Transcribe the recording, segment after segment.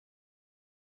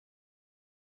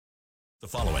The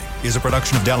following is a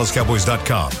production of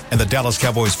DallasCowboys.com and the Dallas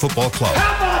Cowboys Football Club.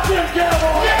 How about them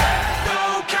Cowboys? Yeah!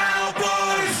 Go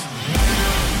Cowboys!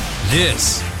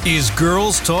 This is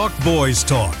Girls Talk, Boys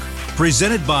Talk,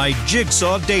 presented by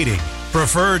Jigsaw Dating,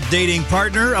 preferred dating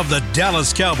partner of the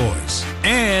Dallas Cowboys,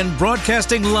 and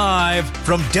broadcasting live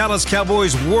from Dallas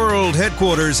Cowboys World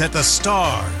Headquarters at the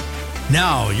Star.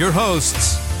 Now, your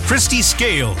hosts, Christy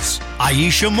Scales,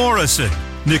 Aisha Morrison,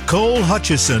 Nicole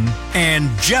Hutchison, and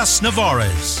Jess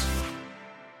Navarez.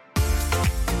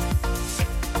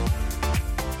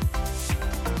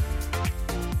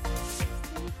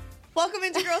 Welcome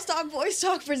into Girls Talk, Boys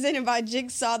Talk, presented by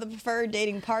Jigsaw, the preferred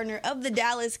dating partner of the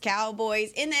Dallas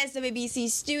Cowboys. In the SWBC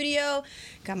studio,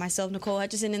 got myself, Nicole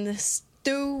Hutchison, in the stew.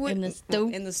 And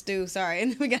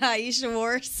we got Aisha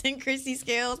Morrison, Christy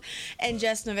Scales, and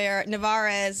Jess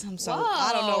Navarez. I'm sorry.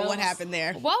 I don't know what happened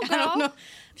there. Whoa,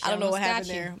 I don't know what happened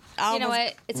there. You know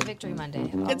what? It's a Victory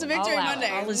Monday. It's a Victory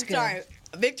Monday. All is good. Sorry.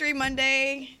 Victory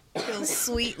Monday feels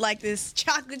sweet like this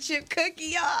chocolate chip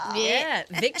cookie, y'all. Yeah,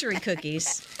 victory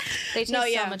cookies. They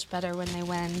taste so much better when they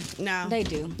win. No. They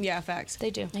do. Yeah, facts.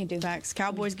 They do. Facts.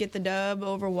 Cowboys get the dub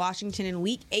over Washington in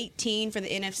Week 18 for the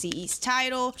NFC East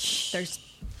title.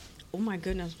 Oh my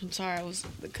goodness! I'm sorry, I was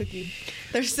the cookie.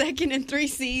 They're second in 3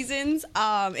 seasons,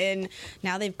 and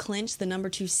now they've clinched the number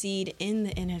 2 seed in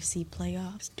the NFC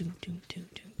playoffs.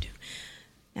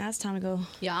 Now it's time to go.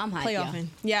 Yeah, I'm hyped. Playoffing.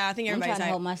 Yeah, I think I'm everybody's trying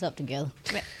to hold hyped. myself together.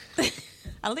 I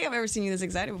don't think I've ever seen you this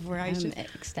excited before. I'm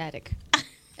ecstatic.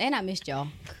 And I missed y'all.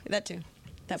 That too.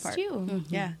 That part. It's you.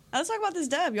 Mm-hmm. Yeah. Let's talk about this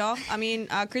dub, y'all. I mean,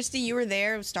 Christy, you were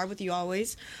there. We'll start with you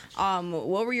always.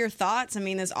 What were your thoughts? I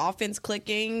mean, this offense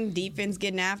clicking, defense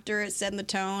getting after it, setting the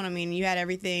tone. I mean, you had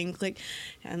everything click,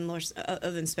 and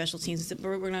other than special teams,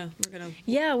 we're gonna.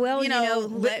 Yeah, well,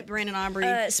 let Brandon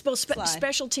Aubrey.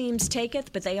 special teams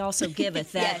taketh, but they also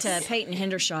giveth. That Yes. Peyton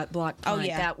Hendershot block punt,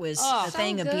 yeah. that was Oh, a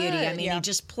thing so of beauty. I good. mean, Yeah. he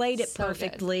just played it So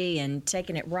perfectly and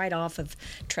taking it right off of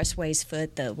Tressway's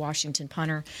foot, the Washington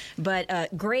punter. But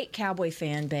great Cowboy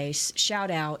fan base.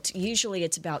 Shout out. Usually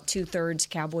it's about 2/3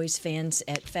 Cowboys fans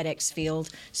at FedEx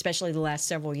Field, especially the last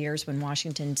several years when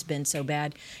Washington's been so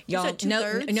bad. Y'all, said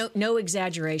 2/3? no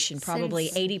exaggeration.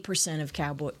 Probably 80%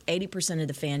 of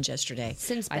the fans yesterday.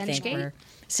 Since I think Benchgate? were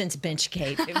since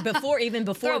Benchgate, before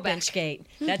Throwback. Benchgate.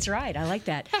 That's right. I like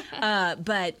that.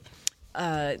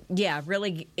 Yeah,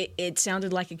 really, it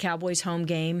sounded like a Cowboys home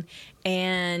game,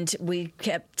 and we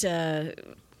kept.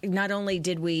 Not only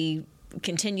did we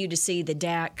continue to see the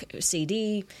Dak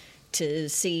CD, to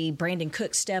see Brandon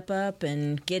Cook step up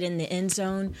and get in the end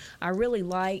zone. I really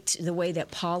liked the way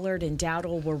that Pollard and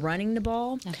Dowdle were running the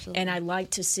ball. Absolutely. And I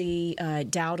liked to see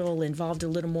Dowdle involved a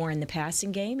little more in the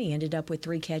passing game. He ended up with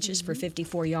 3 catches for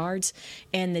 54 yards.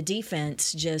 And the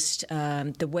defense, just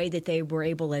the way that they were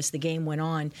able, as the game went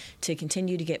on, to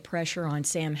continue to get pressure on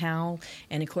Sam Howell.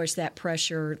 And, of course, that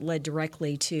pressure led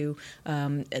directly to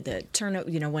the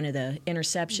turnover, one of the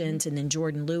interceptions, and then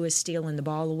Jordan Lewis stealing the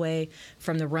ball away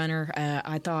from the runner.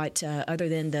 I thought, other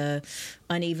than the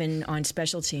uneven on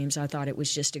special teams, I thought it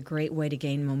was just a great way to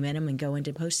gain momentum and go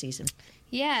into postseason.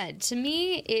 Yeah, to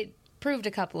me, it proved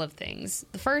a couple of things.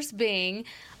 The first being,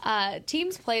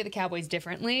 teams play the Cowboys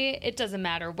differently. It doesn't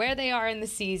matter where they are in the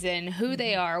season, who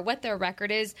they are, what their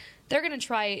record is. They're going to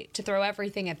try to throw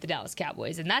everything at the Dallas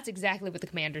Cowboys, and that's exactly what the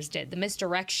Commanders did. The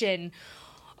misdirection,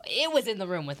 it was in the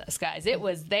room with us, guys. It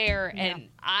was there, and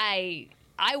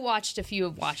I watched a few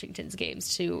of Washington's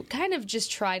games to kind of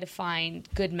just try to find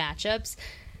good matchups.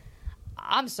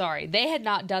 I'm sorry, they had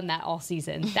not done that all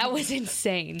season. That was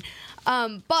insane.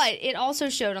 But it also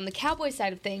showed on the Cowboys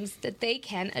side of things that they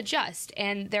can adjust,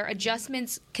 and their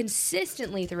adjustments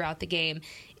consistently throughout the game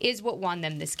is what won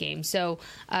them this game. So,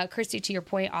 Christy, to your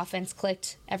point, offense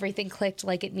clicked. Everything clicked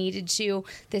like it needed to.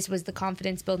 This was the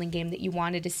confidence-building game that you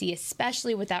wanted to see,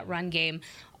 especially with that run game.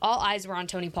 All eyes were on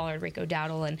Tony Pollard, Rico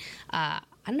Dowdle, and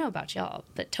I don't know about y'all,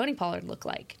 but Tony Pollard looked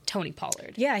like Tony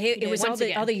Pollard. Yeah, it was all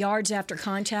again. the yards after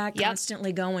contact,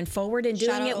 constantly going forward and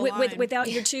Shout doing out it O-line.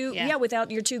 without your two, without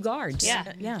your 2 guards.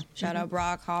 Yeah. Shout out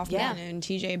Brock Hoffman Yeah. and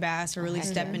TJ Bass for really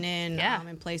stepping in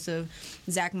in place of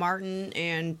Zach Martin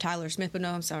and Tyler Smith. But no,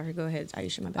 I'm sorry. Go ahead,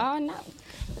 Aisha. My bad. Oh no,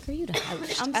 for you to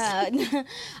host.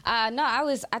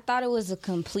 I thought it was a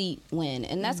complete win,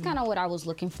 and that's kind of what I was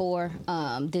looking for.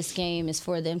 This game is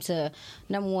for them to,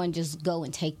 number one, just go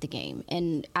and take the game,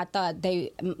 and I thought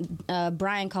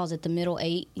Brian calls it the middle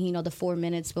 8. The 4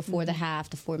 minutes before the half,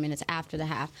 the 4 minutes after the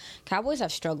half. Cowboys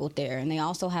have struggled there, and they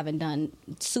also haven't done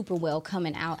super well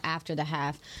coming out after the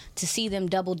half. To see them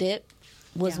double dip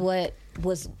was what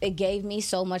it gave me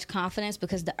so much confidence,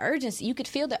 because the urgency, you could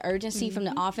feel the urgency from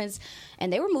the offense,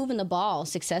 and they were moving the ball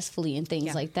successfully and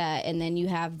things like that. And then you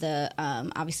have the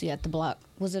obviously at the block,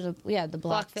 was it the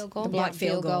block field goal? The block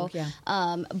field goal. Yeah.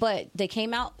 But they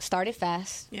came out, started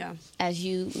fast. Yeah. As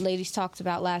you ladies talked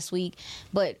about last week,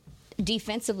 but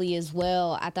defensively as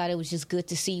well, I thought it was just good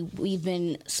to see. We've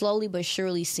been slowly but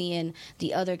surely seeing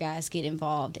the other guys get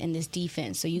involved in this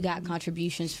defense. So you got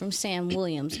contributions from Sam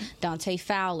Williams, Dante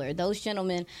Fowler. Those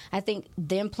gentlemen, I think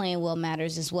them playing well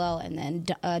matters as well. And then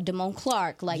Damone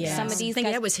Clark, like some of these I think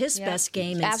guys. that was his best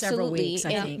game in several weeks,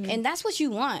 I think. And that's what you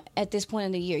want at this point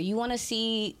in the year. You want to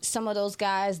see some of those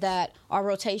guys that are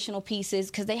rotational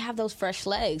pieces, because they have those fresh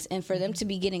legs. And for them to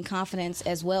be getting confidence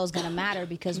as well is going to matter,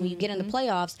 because when you get in the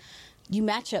playoffs,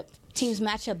 teams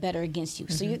match up better against you.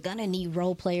 So you're going to need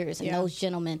role players and those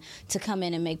gentlemen to come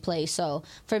in and make plays. So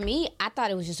for me, I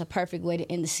thought it was just a perfect way to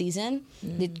end the season.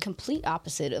 The complete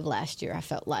opposite of last year, I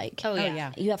felt like. Oh,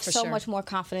 yeah. You have so sure. much more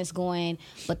confidence going,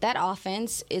 but that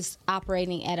offense is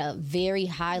operating at a very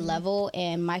high level,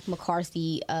 and Mike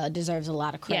McCarthy deserves a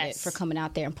lot of credit for coming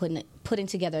out there and putting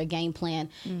together a game plan.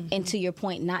 And to your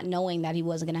point, not knowing that he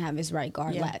wasn't going to have his right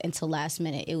guard until last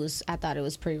minute. I thought it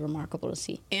was pretty remarkable to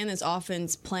see. And this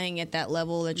offense playing at that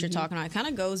level that you're talking about, it kind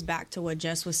of goes back to what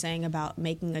Jess was saying about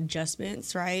making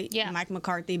adjustments, right? Yeah. Mike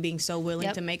McCarthy being so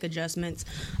willing to make adjustments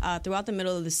throughout the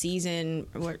middle of the season,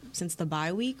 since the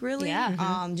bye week, really.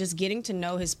 Yeah. Just getting to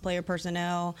know his player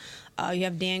personnel. You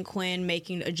have Dan Quinn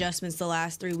making adjustments the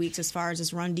last 3 weeks as far as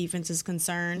his run defense is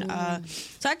concerned.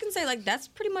 So I can say, like, that's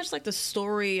pretty much like the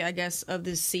story, I guess, of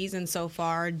this season so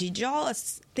far. Did y'all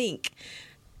think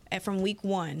from week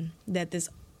one that this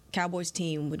Cowboys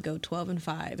team would go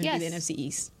 12-5 and be the NFC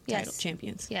East title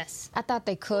champions? Yes. I thought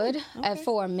they could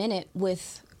for a minute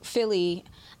with Philly.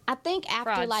 I think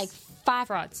after Frauds. like 5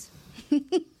 Frauds.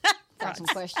 got some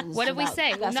questions. What did we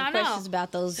say? Got some questions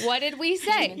about those. What did we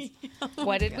say?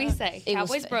 What did we say?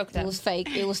 Cowboys broke them. It was fake.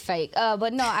 It was fake.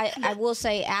 But no, I will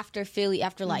say after Philly,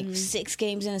 after like 6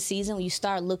 games in a season, when you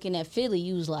start looking at Philly,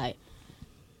 you was like,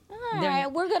 all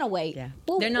right, we're gonna wait. Yeah.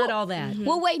 They're not all that.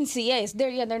 We'll wait and see. Yes,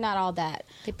 they're not all that.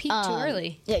 They peaked too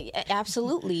early. Yeah,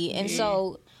 absolutely. And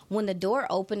so when the door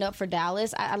opened up for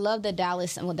Dallas, I love that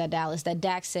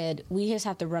Dak said, we just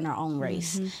have to run our own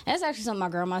race. And that's actually something my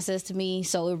grandma says to me,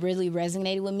 so it really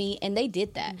resonated with me, and they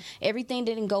did that. Everything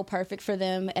didn't go perfect for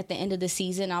them at the end of the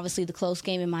season. Obviously, the close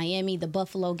game in Miami, the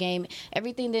Buffalo game,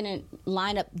 everything didn't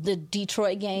line up, the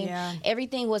Detroit game. Yeah.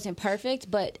 Everything wasn't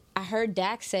perfect, but I heard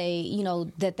Dak say,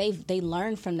 that they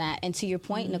learned from that. And to your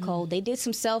point, Nicole, they did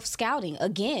some self-scouting.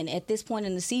 Again, at this point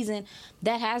in the season,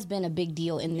 that has been a big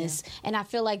deal in this. And I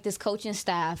feel like this coaching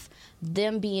staff,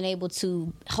 them being able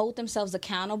to hold themselves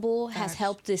accountable has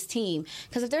helped this team.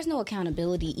 Because if there's no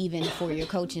accountability even for your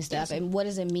coaching staff, and what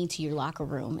does it mean to your locker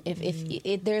room?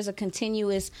 If there's a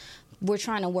continuous, we're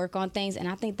trying to work on things, and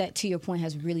I think that, to your point,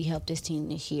 has really helped this team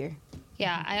this year.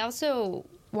 Yeah, I also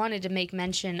wanted to make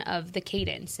mention of the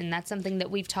cadence, and that's something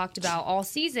that we've talked about all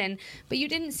season, but you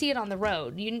didn't see it on the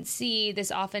road. You didn't see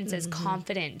this offense as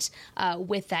confident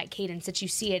with that cadence that you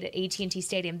see at AT&T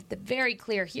Stadium. Very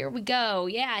clear, here we go,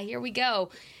 here we go.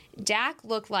 Dak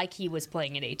looked like he was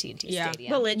playing at AT&T Stadium.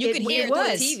 Well, you could hear it was.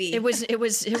 on TV. It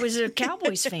was a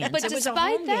Cowboys fan. But it was a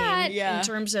despite home that,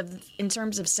 game in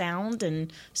terms of sound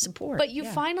and support. But you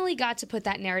finally got to put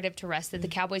that narrative to rest that the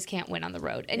Cowboys can't win on the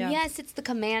road. And yes, it's the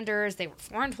Commanders. They were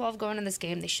 4-12 going in this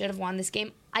game. They should have won this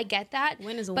game. I get that.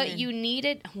 Win is a but win. you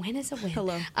needed win is a win.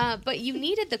 Hello. But you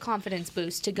needed the confidence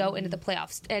boost to go into the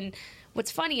playoffs. And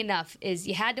what's funny enough is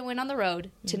you had to win on the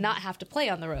road to not have to play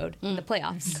on the road in the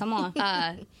playoffs. Come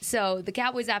on. So the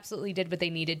Cowboys absolutely did what they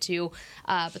needed to.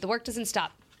 But the work doesn't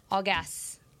stop. All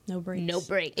gas. No breaks. No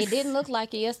breaks. It didn't look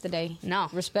like it yesterday. No.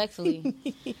 Respectfully.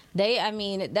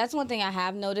 That's one thing I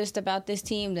have noticed about this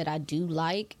team that I do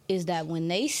like, is that when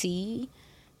they see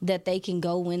that they can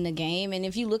go win the game, and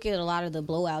if you look at a lot of the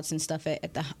blowouts and stuff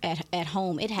at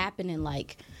home, it happened in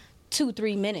like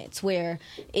 2-3 minutes where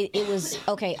it was,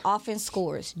 okay, offense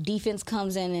scores, defense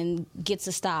comes in and gets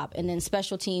a stop, and then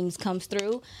special teams comes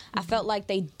through. I felt like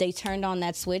they turned on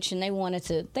that switch, and they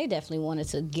definitely wanted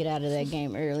to get out of that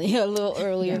game a little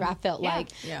earlier. I felt like.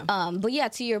 Yeah. But yeah,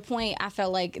 to your point, I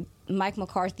felt like Mike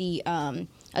McCarthy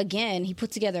again, he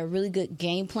put together a really good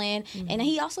game plan, and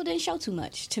he also didn't show too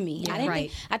much to me.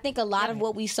 I think a lot of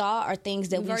what we saw are things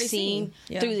that we've seen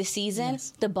through the season.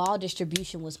 Yes. The ball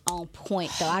distribution was on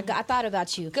point, though. I thought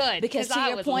about you. Good. Because to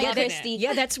your point, Christy,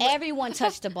 everyone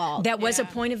touched the ball. That was a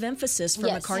point of emphasis for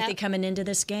McCarthy coming into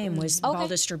this game was ball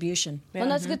distribution. Well,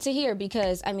 that's good to hear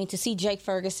because, I mean, to see Jake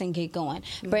Ferguson get going,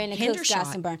 Brandon Cooks got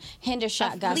some burn,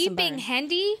 Hendershot got some burn. Leaping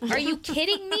Hendy? Are you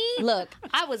kidding me? Look.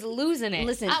 I was losing it.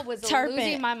 Listen, I was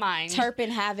losing my mind. Turpin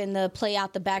having the play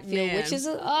out the backfield, which is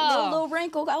a little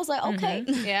wrinkle. I was like, okay.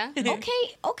 Yeah. Okay,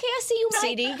 I see you, Mike.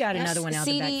 CD got another one out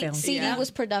the backfield. CD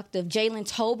was productive. Jalen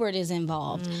Tolbert is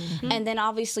involved. And then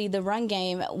obviously the run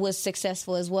game was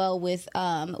successful as well with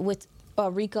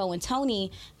Rico and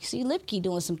Tony. You see Lipke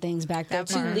doing some things back there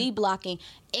too, lead blocking.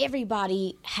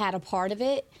 Everybody had a part of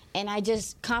it, and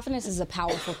confidence is a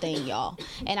powerful thing, y'all.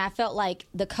 And I felt like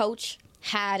the coach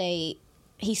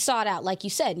he sought out, like you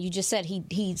said,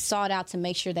 he sought out to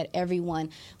make sure that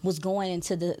everyone was going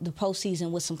into the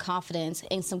postseason with some confidence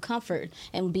and some comfort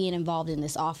and being involved in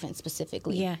this offense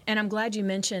specifically. Yeah, and I'm glad you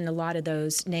mentioned a lot of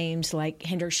those names like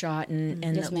Hendershot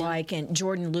and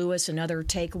Jordan Lewis, another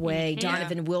takeaway.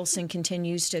 Donovan Wilson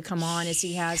continues to come on as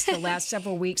he has the last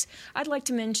several weeks. I'd like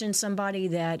to mention somebody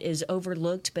that is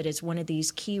overlooked, but is one of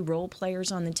these key role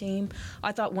players on the team.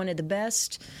 I thought one of the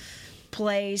best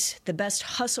the best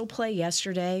hustle play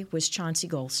yesterday was Chauncey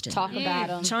Golston. Talk about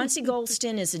him. Chauncey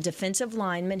Golston is a defensive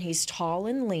lineman. He's tall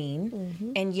and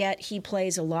lean, and yet he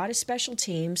plays a lot of special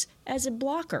teams as a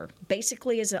blocker.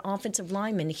 Basically, as an offensive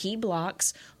lineman, he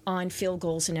blocks on field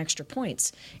goals and extra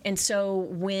points. And so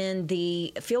when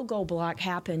the field goal block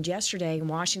happened yesterday and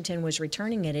Washington was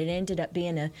returning it, it ended up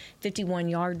being a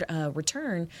 51-yard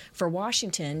return for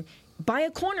Washington by a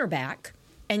cornerback.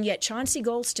 And yet Chauncey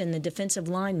Golston, the defensive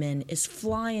lineman, is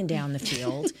flying down the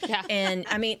field. And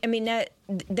I mean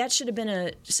that should have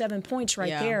been 7 points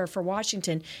there for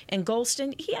Washington. And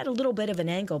Golston, he had a little bit of an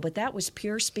angle, but that was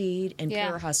pure speed and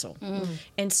pure hustle.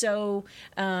 And so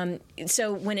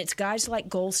when it's guys like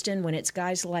Golston, when it's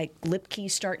guys like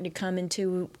Lipke starting to come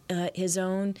into his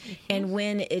own, and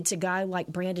when it's a guy like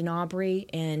Brandon Aubrey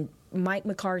and Mike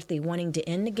McCarthy wanting to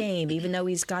end the game, even though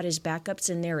he's got his backups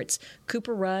in there. It's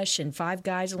Cooper Rush and 5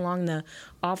 guys along the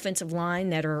offensive line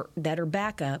that are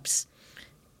backups.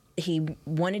 He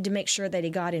wanted to make sure that he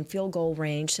got in field goal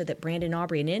range so that Brandon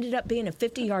Aubrey, and it ended up being a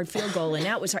 50-yard field goal, and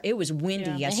it was windy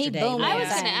yesterday. I was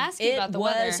going to ask you about the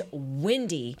weather. It was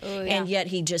windy, and yet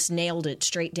he just nailed it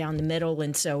straight down the middle,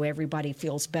 and so everybody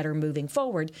feels better moving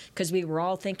forward because we were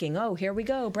all thinking, oh, here we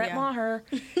go, Brett Maher.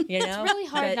 It's really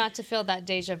hard not to feel that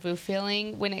deja vu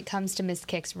feeling when it comes to missed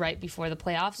kicks right before the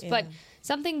playoffs, but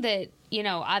something that,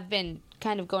 I've been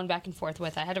kind of going back and forth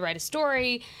with. I had to write a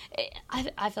story.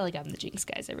 I feel like I'm the jinx,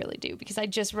 guys. I really do, because I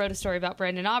just wrote a story about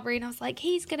Brandon Aubrey, and I was like,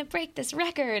 he's going to break this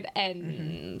record.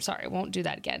 And sorry, I won't do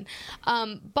that again.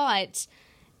 But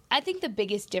I think the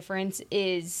biggest difference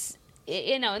is,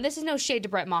 and this is no shade to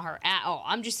Brett Maher at all.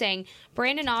 I'm just saying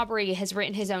Brandon Aubrey has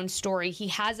written his own story. He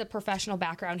has a professional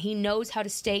background. He knows how to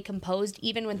stay composed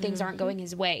even when things aren't going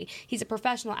his way. He's a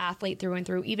professional athlete through and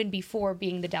through, even before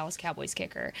being the Dallas Cowboys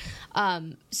kicker.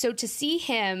 So to see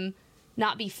him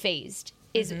not be phased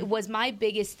was my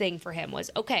biggest thing for him was,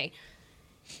 okay,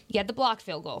 you had the blocked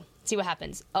field goal. See what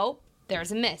happens. Oh,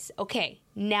 there's a miss. Okay,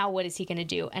 now what is he going to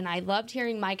do? And I loved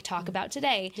hearing Mike talk about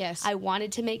today. Yes. I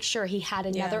wanted to make sure he had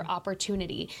another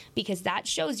opportunity, because that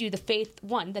shows you the faith,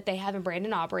 one, that they have in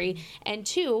Brandon Aubrey, and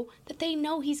two, that they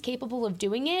know he's capable of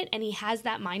doing it, and he has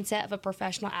that mindset of a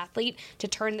professional athlete to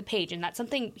turn the page. And that's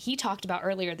something he talked about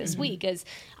earlier this week, is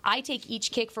I take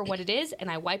each kick for what it is,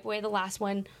 and I wipe away the last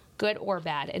one, good or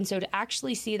bad. And so to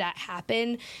actually see that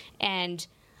happen, and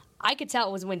I could tell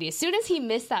it was windy. As soon as he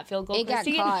missed that field goal, it got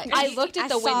caught. I looked at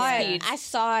the wind speed. I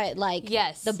saw it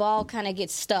the ball kind of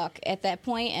gets stuck at that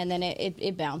point, and then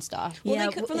it bounced off.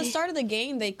 Well, from the start of the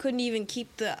game, they couldn't even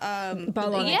keep the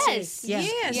ball on yes.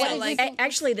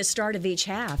 Actually, the start of each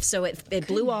half. So it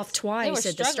blew off twice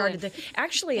at the start of the.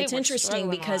 Actually, it's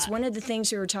interesting because one of the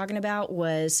things we were talking about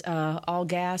was all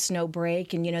gas, no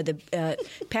break, and the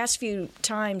past few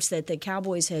times that the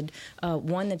Cowboys had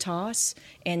won the toss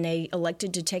and they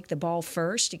elected to take the ball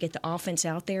first to get the offense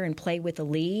out there and play with a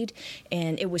lead.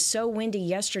 And it was so windy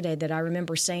yesterday that I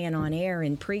remember saying on air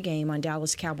in pregame on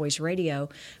Dallas Cowboys radio,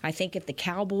 I think if the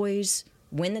Cowboys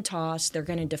win the toss, they're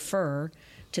going to defer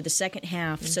to the second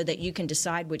half so that you can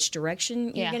decide which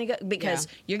direction you're going to go, because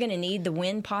you're going to need the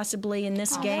win possibly in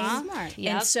this game. Smart.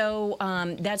 And so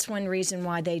that's one reason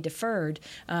why they deferred.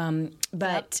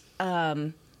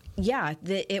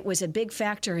 it was a big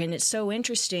factor, and it's so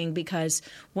interesting because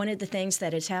one of the things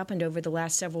that has happened over the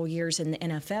last several years in the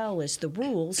NFL is the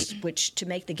rules, which to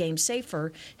make the game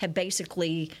safer, have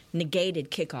basically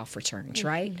negated kickoff returns,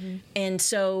 right? Mm-hmm. And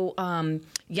so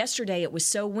yesterday it was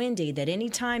so windy that any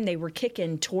time they were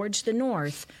kicking towards the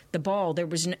north, the ball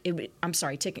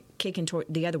kicking toward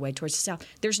the other way towards the south.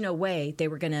 There's no way they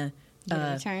were going to.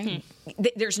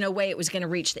 There's no way it was going to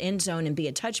reach the end zone and be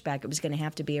a touchback. It was going to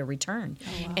have to be a return.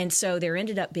 Oh, wow. And so there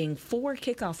ended up being 4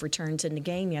 kickoff returns in the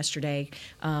game yesterday,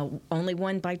 only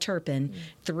 1 by Turpin,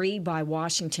 3 by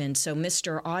Washington. So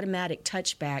Mr. Automatic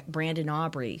Touchback, Brandon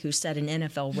Aubrey, who set an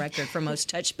NFL record for most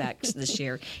touchbacks this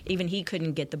year, even he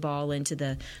couldn't get the ball into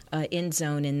the end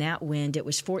zone in that wind. It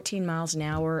was 14 miles an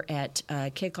hour at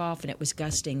kickoff, and it was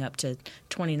gusting up to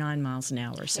 29 miles an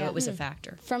hour. So it was a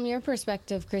factor. From your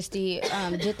perspective, Christy,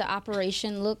 did the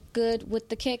operation look good with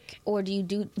the kick, or what did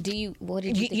you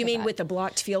think you mean about with the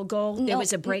blocked field goal? No. It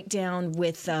was a breakdown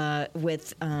with it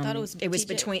was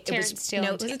between Terrence Steele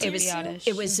and Biotish.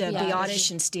 It was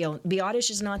Biotish and Steele. Biotish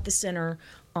is not the center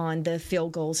on the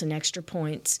field goals and extra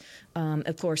points.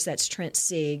 Of course, that's Trent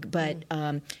Sieg, but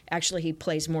actually he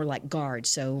plays more like guard,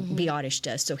 so Biotish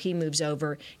does. So he moves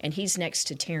over, and he's next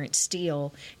to Terrence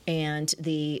Steele, and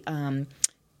the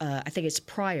I think it's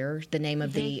Pryor, the name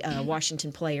of the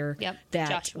Washington player. Yep.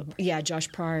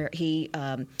 Josh Pryor. He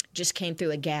just came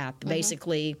through a gap.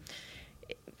 Basically,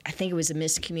 I think it was a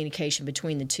miscommunication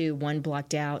between the two. One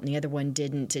blocked out and the other one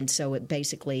didn't, and so it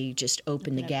basically just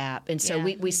opened the gap. And so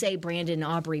we say Brandon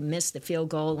Aubrey missed the field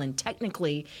goal, and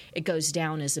technically it goes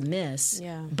down as a miss.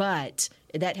 Yeah. But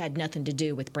that had nothing to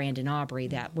do with Brandon Aubrey.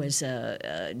 That was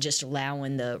just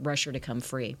allowing the rusher to come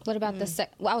free. What about the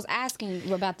second? Well, I was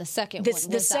asking about the second one.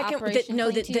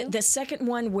 The second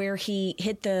one where he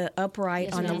hit the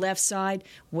upright on the left side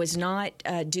was not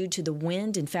due to the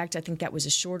wind. In fact, I think that was a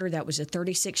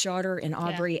 36-yarder. And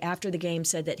Aubrey, after the game,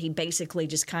 said that he basically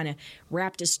just kind of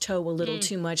wrapped his toe a little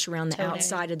too much around the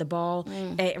outside of the ball,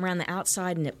 around the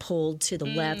outside, and it pulled to the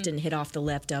left and hit off the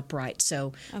left upright.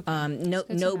 So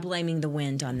no blaming the wind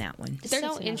on that one. It's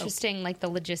so interesting, like the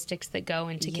logistics that go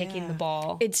into kicking the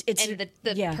ball. It's and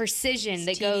the precision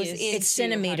that goes into it's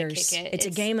centimeters. How to kick it. It's a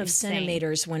game of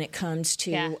centimeters when it comes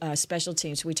to special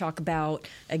teams. We talk about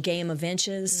a game of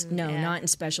inches. Not in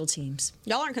special teams.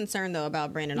 Y'all aren't concerned though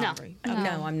about Brandon Aubrey.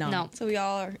 No, I'm not. No. So we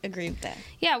all agree with that.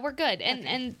 Yeah, we're good.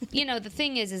 And you know, the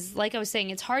thing is like I was saying,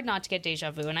 it's hard not to get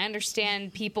deja vu, and I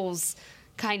understand people's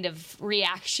kind of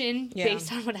reaction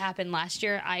based on what happened last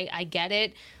year. I get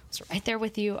it. I was right there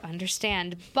with you. I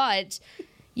understand. But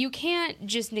you can't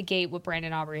just negate what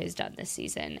Brandon Aubrey has done this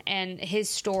season and his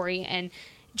story and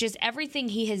just everything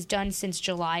he has done since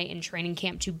July in training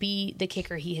camp to be the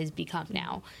kicker he has become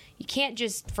now. You can't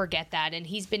just forget that. And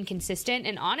he's been consistent.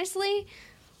 And honestly,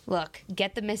 look,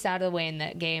 get the miss out of the way in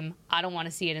that game. I don't want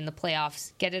to see it in the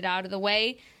playoffs. Get it out of the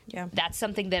way. Yeah. That's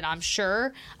something that I'm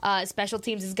sure special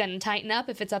teams is going to tighten up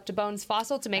if it's up to Bones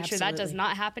Fossil to make sure that does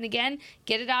not happen again.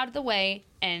 Get it out of the way,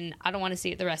 and I don't want to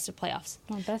see it the rest of playoffs.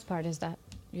 Well, the best part is that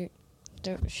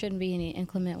there shouldn't be any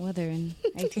inclement weather in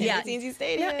AT&T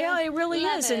Stadium. Yeah, it really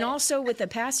is. And also with the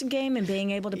passing game and being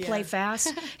able to play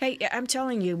fast. Hey, I'm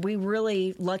telling you, we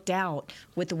really lucked out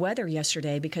with the weather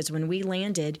yesterday because when we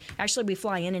landed, actually we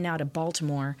fly in and out of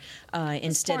Baltimore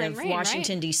instead of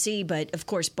Washington, D.C., but of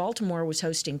course Baltimore was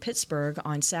hosting Pittsburgh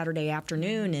on Saturday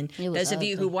afternoon, and those of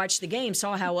you who watched the game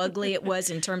saw how ugly it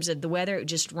was in terms of the weather. It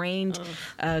just rained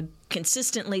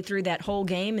consistently through that whole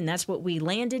game, and that's what we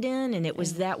landed in, and it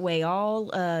was that way all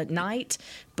night.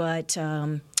 But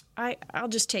I'll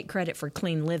just take credit for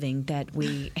clean living that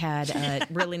we had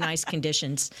really nice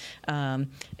conditions,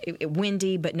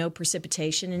 windy but no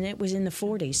precipitation, and it was in the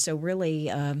 40s. So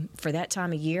really, for that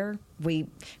time of year, we've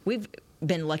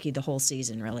been lucky the whole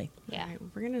season, really. Yeah. Right,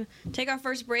 we're going to take our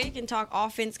first break and talk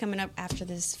offense coming up after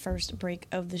this first break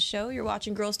of the show. You're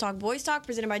watching Girls Talk Boys Talk,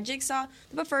 presented by Jigsaw,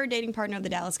 the preferred dating partner of the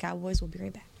Dallas Cowboys. We'll be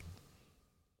right back.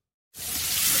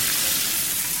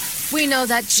 We know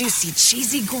that juicy,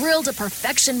 cheesy, grilled to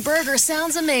perfection burger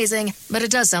sounds amazing, but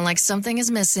it does sound like something is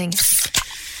missing.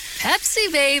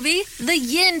 Pepsi, baby! The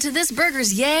yin to this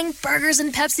burger's yang. Burgers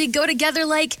and Pepsi go together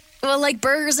like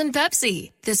burgers and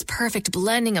Pepsi. This perfect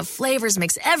blending of flavors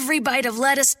makes every bite of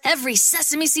lettuce, every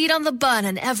sesame seed on the bun,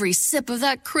 and every sip of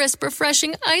that crisp,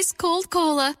 refreshing, ice-cold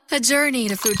cola a journey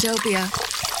to Fruitopia.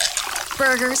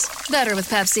 Burgers, better with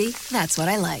Pepsi. That's what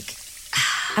I like.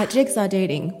 At Jigsaw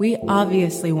Dating, we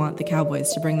obviously want the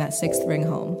Cowboys to bring that 6th ring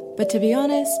home. But to be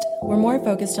honest, we're more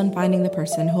focused on finding the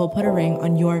person who will put a ring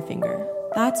on your finger.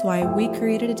 That's why we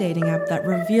created a dating app that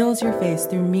reveals your face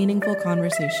through meaningful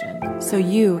conversation, so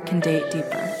you can date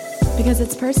deeper. Because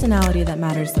it's personality that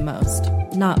matters the most,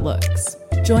 not looks.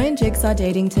 Join Jigsaw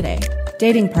Dating today,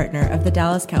 dating partner of the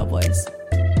Dallas Cowboys.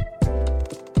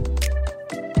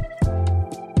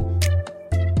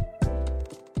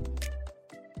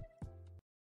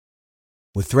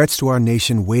 With threats to our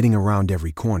nation waiting around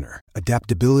every corner,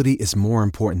 adaptability is more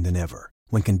important than ever.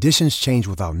 When conditions change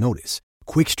without notice,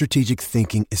 quick strategic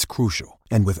thinking is crucial.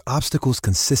 And with obstacles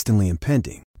consistently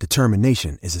impending,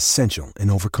 determination is essential in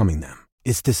overcoming them.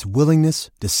 It's this willingness,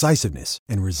 decisiveness,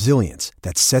 and resilience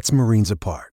that sets Marines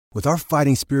apart. With our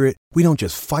fighting spirit, we don't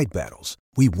just fight battles,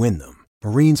 we win them.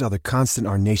 Marines are the constant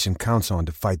our nation counts on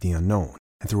to fight the unknown.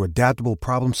 And through adaptable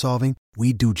problem solving,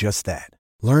 we do just that.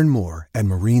 Learn more at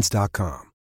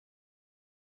marines.com.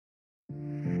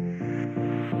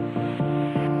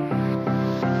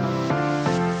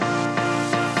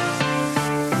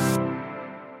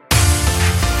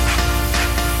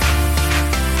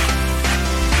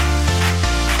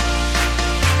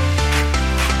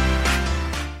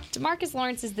 DeMarcus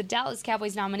Lawrence is the Dallas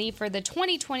Cowboys nominee for the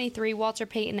 2023 Walter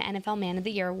Payton NFL Man of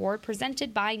the Year Award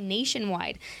presented by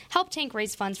Nationwide. Help Tank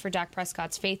raise funds for Dak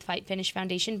Prescott's Faith Fight Finish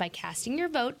Foundation by casting your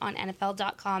vote on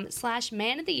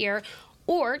NFL.com/Man of the Year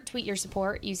or tweet your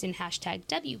support using hashtag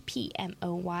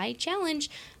WPMOY Challenge.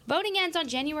 Voting ends on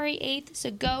January 8th,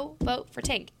 so go vote for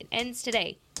Tank. It ends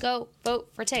today. Go vote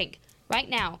for Tank right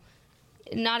now.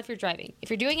 Not if you're driving. If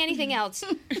you're doing anything else,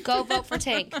 go vote for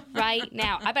Tank right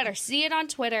now. I better see it on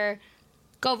Twitter.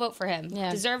 Go vote for him.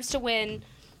 Yeah. Deserves to win.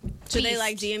 Should they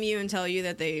DM you and tell you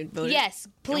that they voted? Yes,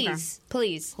 please. Okay.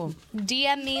 Please. Cool.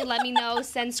 DM me, let me know,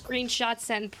 send screenshots,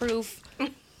 send proof.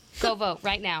 Go vote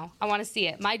right now. I want to see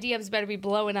it. My DMs better be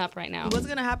blowing up right now. What's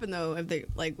going to happen though if they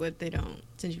what they don't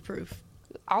send you proof?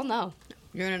 I'll know.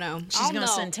 You're gonna know. She's gonna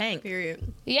send Tank. Period.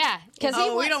 Yeah, because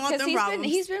we don't want them problems.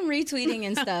 He's been retweeting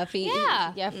and stuff.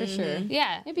 Yeah, for sure.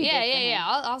 Yeah,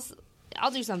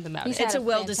 I'll do something about it. It's a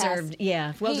well-deserved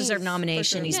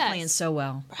nomination. Sure. He's playing so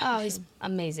well. Oh, he's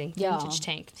amazing. Vintage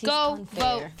Tank. Go unfair.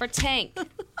 Vote for Tank.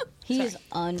 He is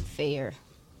unfair.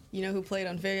 You know who played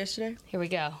unfair yesterday? Here we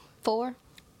go. 4.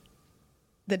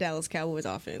 The Dallas Cowboys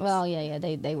offense. Well, yeah,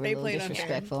 they were a little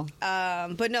disrespectful.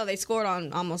 But no, they scored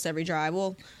on almost every drive.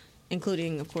 Well,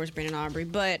 including, of course, Brandon Aubrey.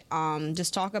 But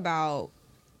just talk about,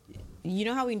 you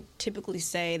know how we typically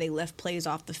say they left plays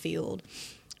off the field?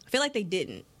 I feel like they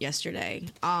didn't yesterday.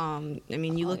 I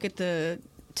mean, you look at the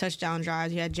touchdown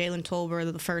drives. You had Jalen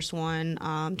Tolbert, the first one.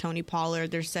 Tony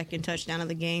Pollard, their second touchdown of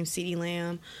the game. CeeDee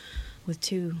Lamb with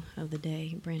 2 of the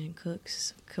day. Brandon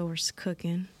Cooks, of course,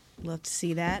 cooking. Love to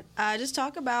see that. Just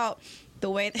talk about the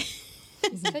way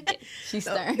she's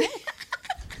stirring.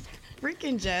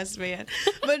 Freaking Jess, man.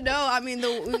 But no, I mean,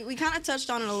 we kind of touched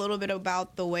on it a little bit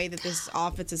about the way that this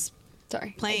offense is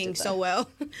playing so well.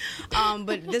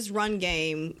 But this run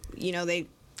game, you know, they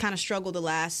kind of struggled the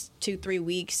last 2-3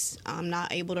 weeks,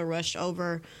 not able to rush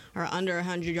over or under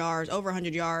 100 yards, over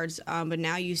 100 yards. But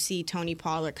now you see Tony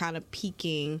Pollard kind of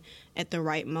peaking at the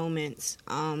right moments.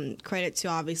 Credit to,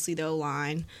 obviously, the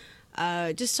O-line.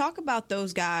 Just talk about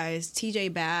those guys,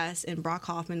 TJ Bass and Brock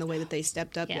Hoffman, the way that they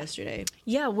stepped up yesterday.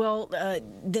 Yeah, well,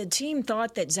 the team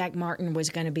thought that Zach Martin was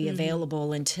going to be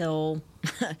available until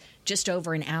just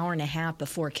over an hour and a half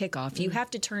before kickoff. You have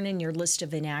to turn in your list of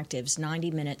inactives 90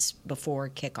 minutes before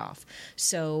kickoff.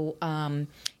 So, and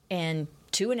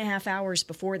 2.5 hours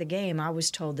before the game, I was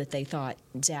told that they thought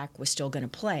Zach was still going to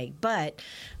play. But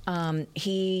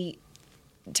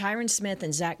Tyron Smith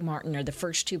and Zach Martin are the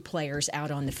first 2 players out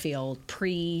on the field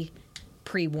pre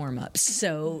warm-ups.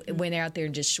 So went out there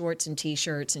in just shorts and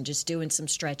T-shirts and just doing some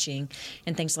stretching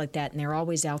and things like that. And they're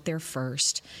always out there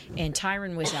first. And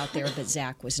Tyron was out there, but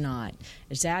Zach was not.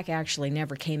 Zach actually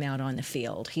never came out on the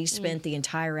field. He spent the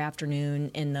entire afternoon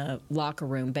in the locker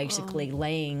room basically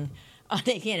laying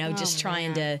just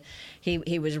trying to.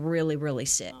 He was really, really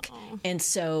sick. And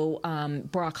so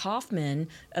Brock Hoffman,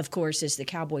 of course, is the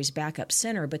Cowboys' backup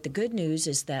center. But the good news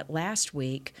is that last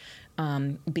week,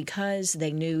 because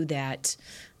they knew that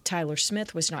Tyler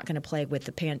Smith was not going to play with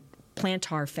the plantar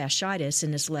fasciitis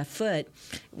in his left foot,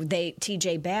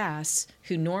 TJ Bass,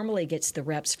 who normally gets the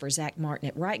reps for Zach Martin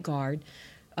at right guard,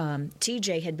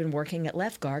 TJ had been working at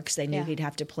left guard because they knew he'd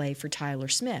have to play for Tyler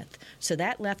Smith. So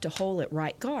that left a hole at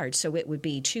right guard. So it would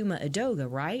be Chuma Edoga,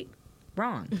 right?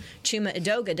 Wrong. Chuma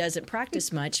Edoga doesn't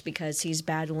practice much because he's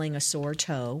battling a sore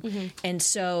toe. And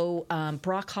so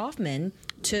Brock Hoffman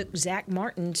took Zach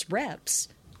Martin's reps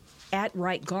at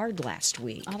right guard last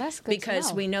week. Oh, that's good to because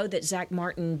know. we know that Zach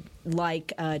Martin,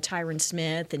 like Tyron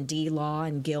Smith and D. Law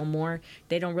and Gilmore,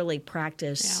 they don't really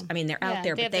practice. Yeah. I mean, they're out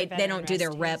there, they but have they their don't do their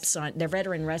veteran rest reps on their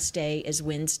veteran rest day is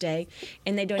Wednesday,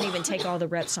 and they don't even take all the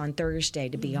reps on Thursday,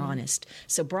 to be honest.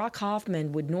 So Brock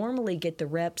Hoffman would normally get the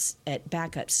reps at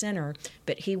backup center,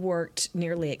 but he worked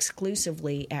nearly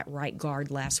exclusively at right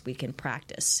guard last week in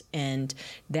practice, and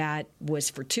that was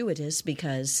fortuitous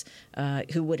because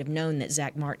who would have known that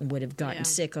Zach Martin would have gotten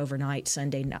sick overnight,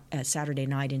 Saturday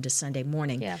night into Sunday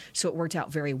morning. Yeah. So it worked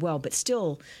out very well. But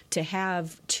still, to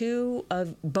have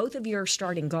both of your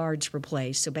starting guards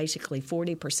replaced, so basically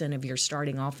 40% of your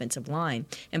starting offensive line.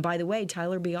 And by the way,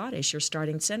 Tyler Biotis, your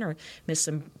starting center, missed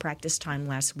some practice time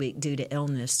last week due to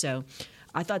illness. So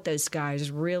I thought those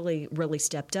guys really, really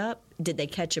stepped up. Did they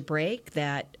catch a break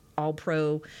that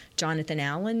All-Pro Jonathan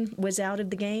Allen was out of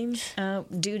the game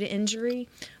due to injury,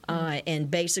 and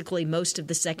basically most of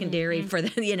the secondary for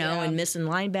the and missing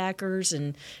linebackers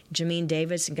and Jamin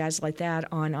Davis and guys like that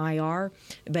on IR.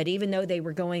 But even though they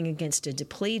were going against a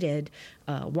depleted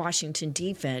Washington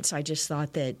defense, I just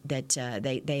thought that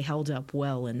they held up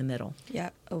well in the middle. Yeah.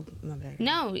 Oh, my bad.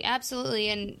 No, absolutely.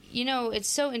 And, it's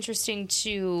so interesting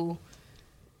to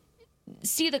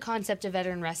see the concept of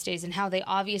veteran rest days and how they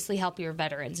obviously help your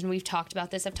veterans. And we've talked about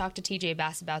this. I've talked to TJ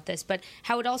Bass about this, but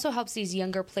how it also helps these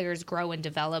younger players grow and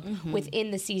develop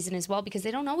within the season as well, because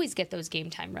they don't always get those game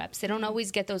time reps. They don't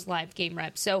always get those live game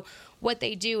reps. So what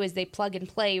they do is they plug and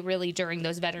play really during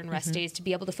those veteran rest days to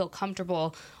be able to feel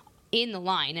comfortable in the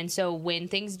line. And so when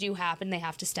things do happen, they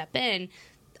have to step in.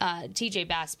 TJ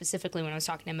Bass specifically, when I was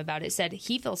talking to him about it, said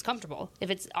he feels comfortable. If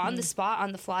it's on the spot,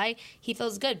 on the fly, he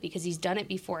feels good because he's done it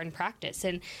before in practice.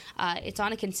 And it's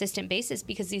on a consistent basis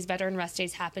because these veteran rest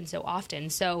days happen so often.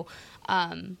 So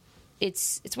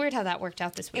it's weird how that worked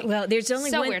out this week. Well, there's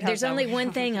only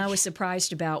one thing I out. was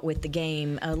surprised about with the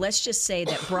game. Let's just say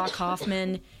that Brock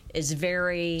Hoffman is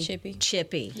very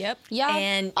chippy. Yep. Yeah.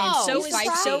 And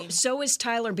so is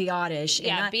Tyler Biotis.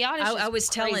 Yeah, and Biotis I was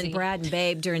telling crazy. Brad and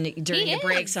Babe during the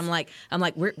breaks, I'm like,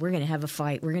 we're gonna have a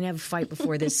fight. We're gonna have a fight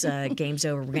before this game's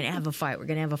over. We're gonna have a fight. We're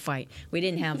gonna have a fight. We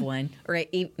didn't have one, or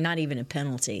not even a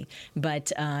penalty.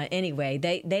 But anyway,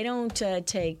 they don't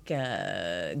take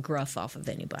gruff off of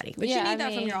anybody. But you need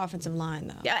that from your offensive line,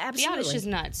 though. Yeah, absolutely. Biotis is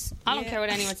nuts. I don't care what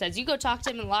anyone says. You go talk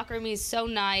to him in the locker room. He's so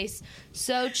nice,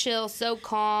 so chill, so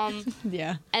calm.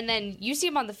 Yeah. And then you see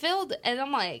him on the field, and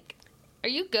I'm like, are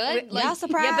you good? Y'all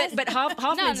surprised? Yeah, but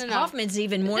Hoffman's, No. Hoffman's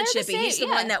even more They're the chippy. same, He's the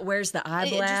yeah. one that wears the eye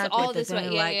Just black all with the this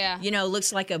thing, way, yeah.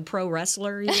 looks like a pro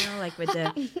wrestler, like with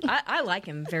the. I like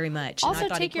him very much. Also, and I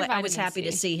thought take your I was vitamin happy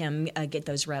to C. see him get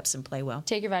those reps and play well.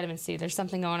 Take your vitamin C. There's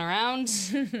something going around.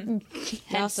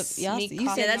 Hence, y'all- me you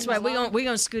coughing Yeah, that's up why a we're lot.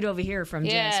 gonna scoot over here from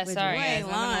Yeah, Jess. with sorry. you. Wait, guys, I'm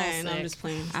a lying. little I'm sick. just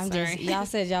playing. I'm Sorry. just, y'all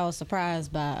said y'all was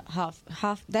surprised by Hoff.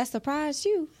 That surprised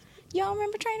you. Y'all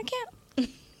remember training camp?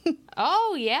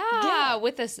 Oh yeah,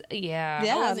 with us. Yeah.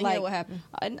 I wasn't here. What happened?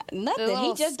 Nothing. The He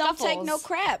little just don't take no scuffles.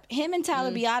 crap. Him and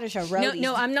Tyler Biotis are roadies.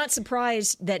 No, I'm not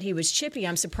surprised that he was chippy.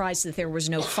 I'm surprised that there was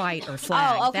no fight or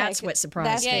flag. Oh, okay. That's what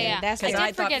surprised Yeah, me. yeah. That's Because good. I I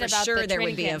did thought forget for about sure the there would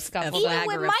training be a camp scuffle. flag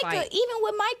Even or with a Micah, fight. even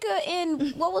with Micah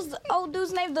and what was the old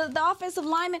dude's name, the offensive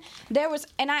lineman, there was,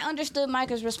 and I understood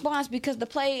Micah's response because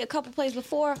a couple plays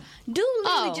before, dude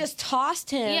literally just tossed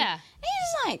him. Yeah. And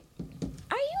he's like,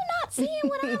 are you not seeing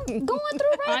what I'm going through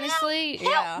right Honestly,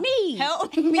 now? Help me.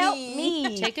 Help me. Help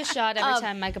me. Take a shot every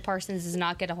time Micah Parsons does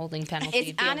not get a holding penalty. It's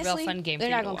It'd be honestly, a real fun game. they're for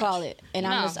you not to gonna watch. call it, and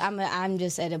No. I'm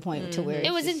just at a point to where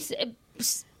It was.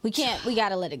 we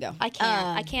gotta let it go. I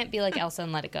can't. I can't be like Elsa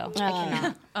and let it go. I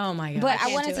cannot. Oh my god! But I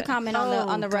can't wanted do to it. comment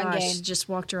on the run gosh, game. Just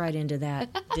walked right into that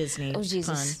Disney Oh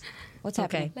Jesus, pun. what's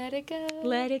happening? Let it go.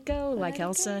 Let it go, like it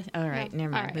Elsa. All right,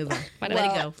 never mind. All right. Move on. Whatever. Let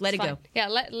it go. Let it Fine. go. Yeah,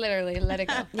 literally let it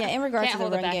go. Yeah, in regards Can't to the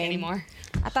hold it run back game anymore.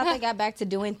 I thought they got back to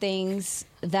doing things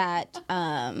that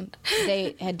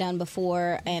they had done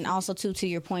before, and also to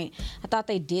your point, I thought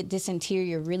they did this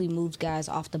interior really moved guys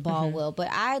off the ball well. But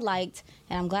I liked,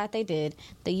 and I'm glad they did.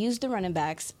 They used the running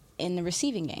backs in the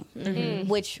receiving game,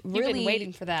 which really You've been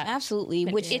waiting for that. absolutely,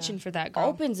 Been which itching for that, girl.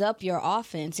 opens up your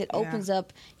offense. It opens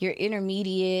up your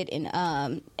intermediate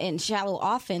and shallow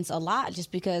offense a lot.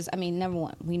 Just because, I mean, number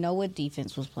one, we know what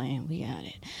defense was playing, we got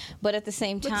it. But at the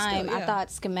same time, I thought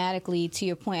schematically, to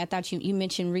your point, I thought you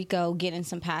mentioned Rico getting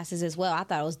some passes as well. I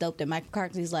thought it was dope that Mike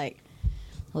McCarthy's like,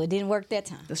 well, it didn't work that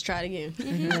time. Let's try it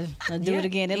again. Let's do it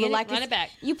again. It looked like run it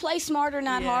back. You play smarter,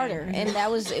 not harder, and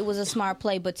it was a smart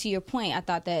play. But to your point, I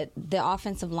thought that the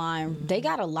offensive line they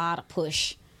got a lot of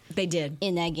push They did.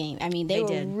 in that game. I mean, they were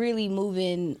did. really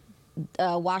moving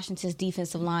Washington's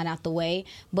defensive line out the way.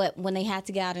 But when they had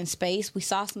to get out in space, we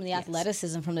saw some of the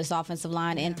athleticism from this offensive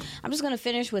line. And I'm just going to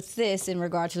finish with this in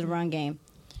regard to the run game.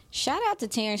 Shout out to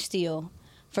Terrence Steele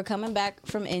for coming back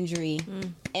from injury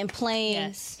and playing.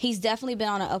 Yes. He's definitely been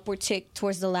on an upward tick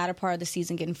towards the latter part of the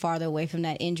season, getting farther away from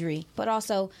that injury. But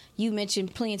also, you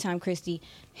mentioned plenty of time, Christy,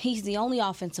 he's the only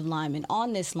offensive lineman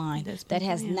on this line that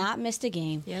has not missed a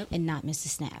game and not missed a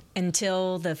snap.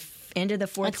 Until the end of the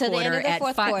fourth quarter at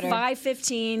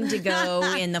 5:15 to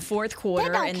go in the fourth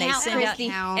quarter, and they send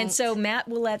out. And so Matt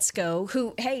Willetsko,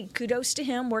 who, hey, kudos to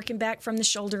him, working back from the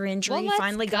shoulder injury,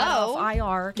 finally got off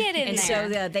IR. Get in and there.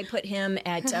 So they put him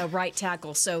at right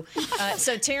tackle. So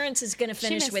Terrence is going to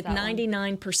finish with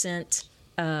 99%.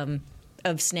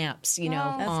 Of snaps,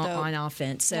 on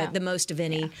offense. The most of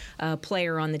any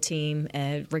player on the team,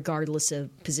 regardless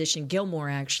of position. Gilmore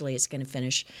actually is going to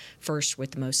finish first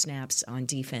with the most snaps on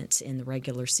defense in the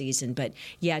regular season. But,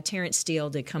 Terrence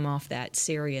Steele did come off that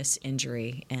serious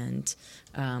injury. And,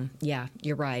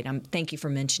 you're right. Thank you for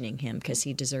mentioning him because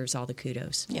he deserves all the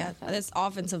kudos. Yeah, this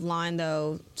offensive line,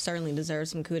 though, certainly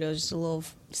deserves some kudos. Just a little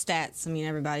stats. I mean,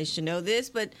 everybody should know this,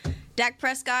 but Dak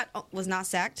Prescott was not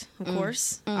sacked, of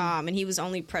course, and he was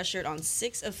only pressured on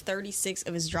 6 of 36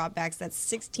 of his dropbacks. That's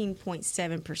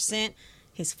 16.7%,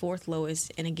 his fourth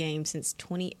lowest in a game since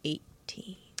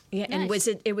 2018. Yeah, nice.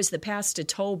 And it was the pass to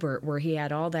Tolbert where he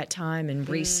had all that time and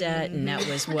reset, and that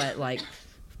was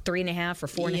 3.5 or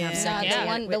 4.5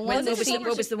 seconds. What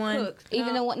was the one?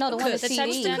 Even the one, the one to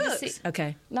CD.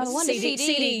 Okay. No, the one to CD.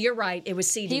 CD, you're right. It was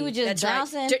CD. He was just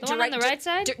bouncing. The one on the right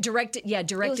side?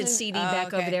 Directed CD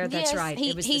back over there. That's right.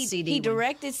 It was the CD. He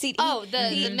directed CD. Oh,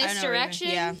 the misdirection?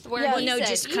 Yeah.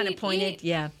 Just kind of pointed.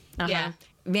 Yeah.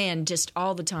 Man, just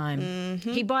all the time.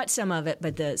 He bought some of it,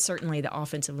 but certainly the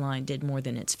offensive line did more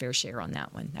than its fair share on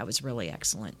that one. That was really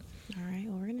excellent. All right,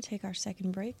 well, we're going to take our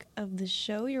second break of the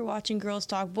show. You're watching Girls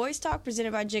Talk, Boys Talk,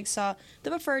 presented by Jigsaw,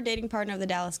 the preferred dating partner of the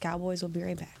Dallas Cowboys. We'll be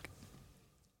right back.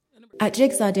 At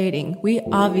Jigsaw Dating, we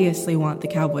obviously want the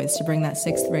Cowboys to bring that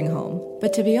 6th ring home.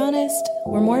 But to be honest,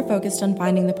 we're more focused on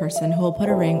finding the person who will put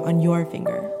a ring on your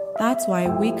finger. That's why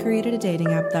we created a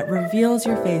dating app that reveals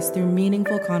your face through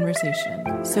meaningful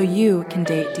conversation, so you can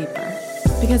date deeper.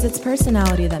 Because it's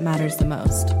personality that matters the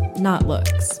most, not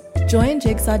looks. Join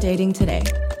Jigsaw Dating today,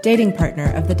 dating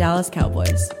partner of the Dallas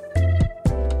Cowboys.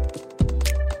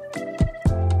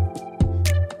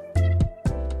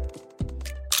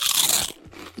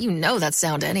 You know that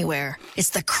sound anywhere. It's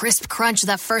the crisp crunch of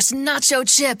that first nacho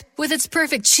chip. With its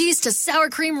perfect cheese to sour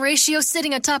cream ratio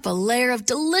sitting atop a layer of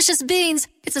delicious beans,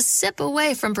 it's a sip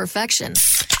away from perfection.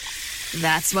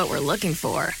 That's what we're looking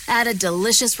for. Add a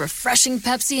delicious, refreshing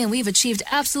Pepsi and we've achieved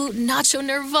absolute nacho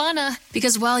nirvana.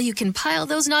 Because while you can pile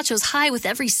those nachos high with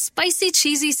every spicy,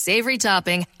 cheesy, savory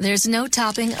topping, there's no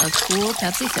topping a cool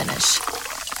Pepsi finish.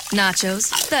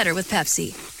 Nachos, better with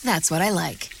Pepsi. That's what I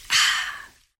like.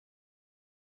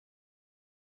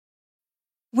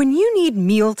 When you need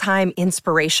mealtime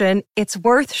inspiration, it's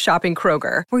worth shopping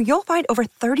Kroger, where you'll find over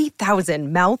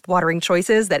 30,000 mouth-watering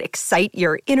choices that excite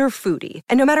your inner foodie.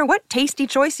 And no matter what tasty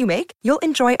choice you make, you'll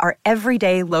enjoy our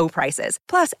everyday low prices,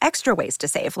 plus extra ways to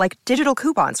save, like digital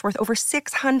coupons worth over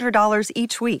 $600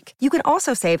 each week. You can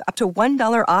also save up to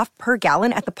 $1 off per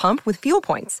gallon at the pump with fuel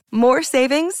points. More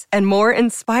savings and more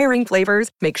inspiring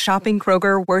flavors make shopping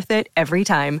Kroger worth it every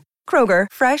time. Kroger,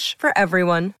 fresh for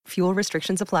everyone. Fuel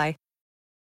restrictions apply.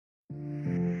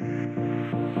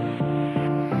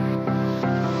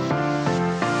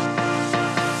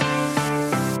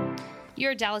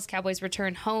 Your Dallas Cowboys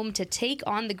return home to take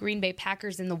on the Green Bay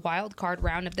Packers in the wild card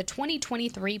round of the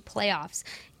 2023 playoffs.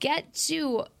 Get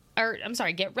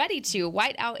ready to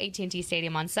white out AT&T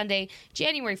Stadium on Sunday,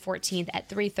 January 14th at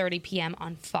 3:30 p.m.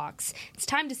 on Fox. It's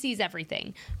time to seize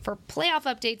everything. For playoff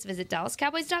updates, visit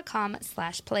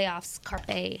DallasCowboys.com/playoffs.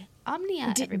 Carpe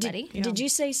Omnia, everybody. Did you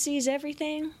say seize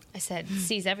everything? I said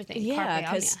seize everything. Yeah,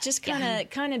 because just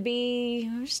kind of be.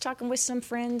 I was just talking with some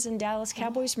friends in Dallas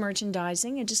Cowboys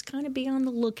merchandising, and just kind of be on the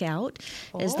lookout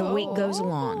as the week goes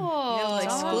along.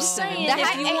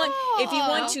 If you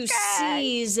want to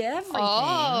seize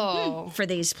everything for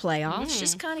these playoffs,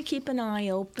 just kind of keep an eye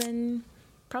open.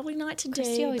 Probably not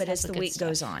today, but as the week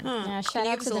goes on. Shout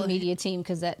out to the media team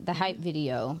because the hype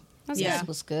video.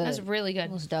 Was good. That was really good.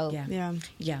 It was dope.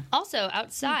 Yeah. Also,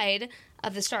 outside,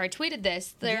 of the Star. I tweeted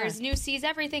this. There's new Sees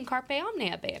Everything Carpe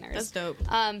Omnia banners. That's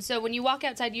dope. So when you walk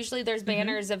outside, usually there's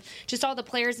banners of just all the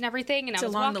players and everything. And It's I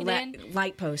was along walking the in.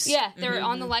 light posts. Yeah, they're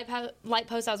on the light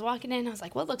post. I was walking in. I was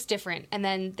like, "What looks different?" And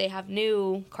then they have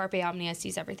new Carpe Omnia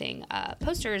Sees Everything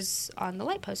posters on the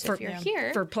light post. So if you're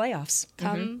here for playoffs,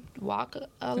 come walk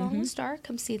along the Star.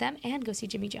 Come see them and go see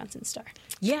Jimmy Johnson's Star.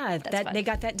 Yeah, fun. they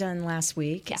got that done last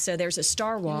week. Yeah. So there's a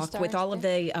Star Walk with all of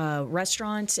the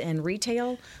restaurants and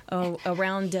retail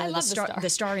around the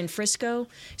Star in Frisco.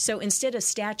 So instead of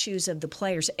statues of the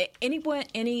players,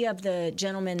 any of the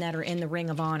gentlemen that are in the Ring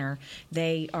of Honor,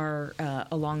 they are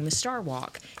along the Star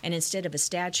Walk. And instead of a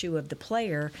statue of the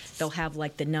player, they'll have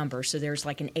like the number. So there's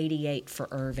like an 88 for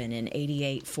Irvin and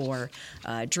 88 for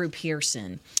Drew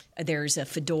Pearson. There's a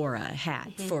fedora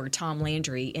hat for Tom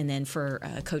Landry, and then for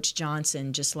Coach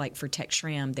Johnson, just like for Tex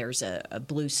Schramm, there's a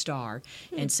blue star.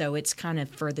 And so it's kind of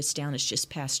furthest down. It's just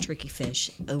past Tricky Fish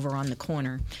over on the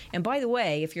corner. And by the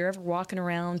way, if you're ever walking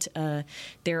around,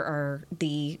 there are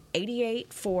the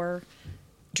 88 for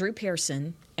Drew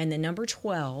Pearson and the number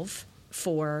 12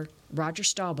 for Roger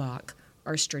Staubach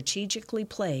are strategically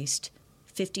placed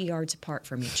 50 yards apart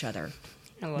from each other.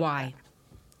 Why?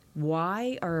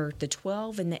 Why are the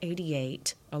 12 and the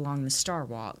 88 along the Star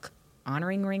Walk,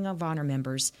 honoring Ring of Honor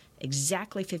members,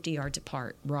 exactly 50 yards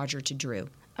apart, Roger to Drew?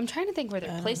 I'm trying to think where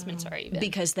their placements are even.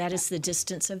 Because that is the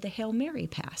distance of the Hail Mary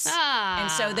pass. Ah.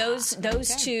 And so those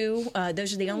two,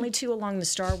 those are the only two along the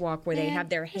Star Walk where they have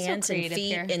their hands and feet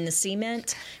here. in the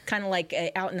cement, kind of like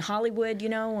out in Hollywood,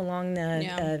 along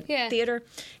the theater.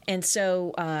 And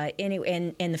so,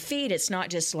 anyway, and the feet, it's not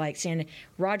just like saying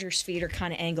Roger's feet are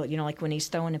kind of angled, like when he's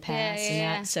throwing a pass and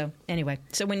that. So anyway,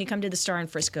 so when you come to the Star in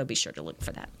Frisco, be sure to look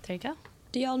for that. There you go.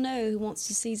 Do y'all know who wants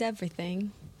to seize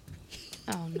everything?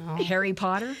 Oh, no. Harry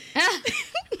Potter?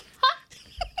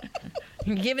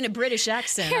 You're giving a British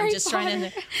accent. Harry I'm just trying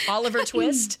to... Oliver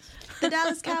Twist? The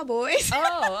Dallas Cowboys.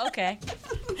 Oh, okay.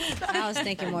 I was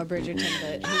thinking more Bridgerton,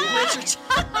 but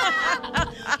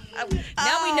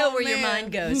Now we know where your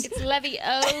mind goes. It's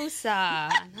Leviosa,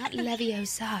 not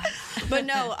Leviosa. But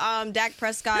no, Dak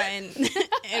Prescott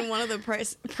in one of the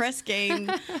press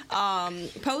game,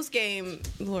 post game,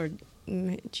 Lord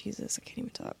Jesus, I can't even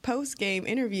talk. Post game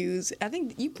interviews. I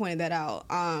think you pointed that out.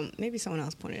 Maybe someone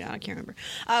else pointed it out. I can't remember.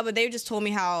 But they just told me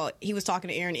how he was talking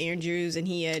to Aaron Andrews and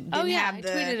he didn't have I the.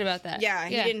 tweeted about that. Yeah,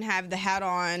 he didn't have the hat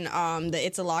on, the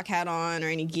It's a Lock hat on or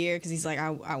any gear because he's like,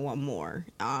 I want more.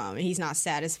 He's not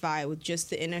satisfied with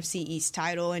just the NFC East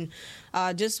title and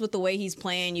just with the way he's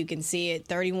playing, you can see it.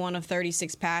 31 of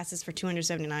 36 passes for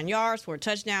 279 yards, 4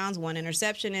 touchdowns, 1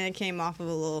 interception, and it came off of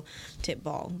a little tip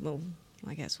ball. Well,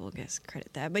 I guess we'll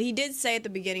credit that. But he did say at the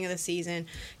beginning of the season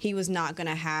he was not going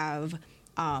to have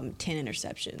 10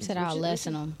 interceptions. said I'll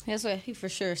lessen him. That's what he for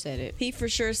sure said it. He for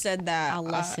sure said that. I'll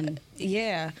lessen.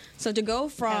 Yeah. So to go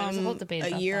from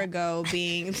a year ago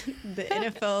being the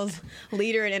NFL's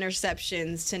leader in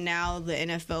interceptions to now the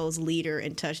NFL's leader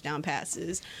in touchdown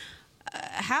passes,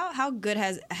 how good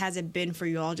has it been for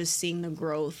you all just seeing the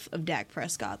growth of Dak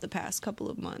Prescott the past couple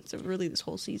of months, or really this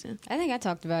whole season? I think I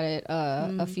talked about it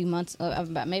a few months,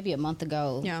 about maybe a month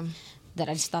ago. Yeah. That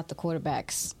I just thought the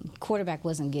quarterback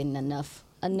wasn't getting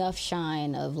enough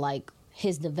shine of like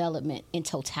his development in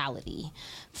totality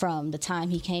from the time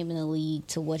he came in the league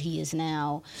to what he is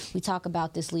now. We talk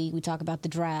about this league, we talk about the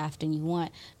draft, and you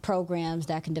want programs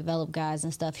that can develop guys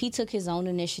and stuff. He took his own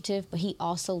initiative, but he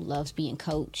also loves being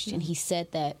coached, and he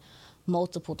said that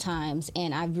multiple times.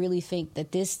 And I really think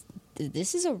that this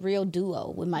is a real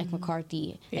duo with Mike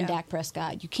McCarthy and Dak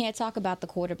Prescott. You can't talk about the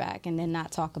quarterback and then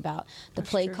not talk about the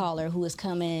play caller who has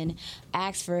come in,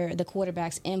 asked for the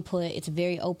quarterback's input. It's a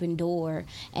very open door,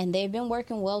 and they've been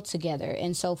working well together.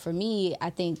 And so for me, I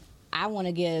think I want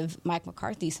to give Mike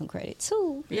McCarthy some credit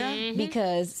too,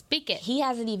 because he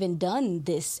hasn't even done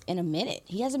this in a minute.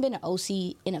 He hasn't been an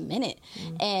OC in a minute,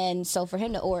 and so for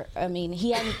him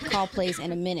he hadn't called plays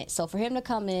in a minute. So for him to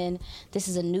come in, this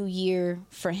is a new year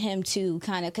for him to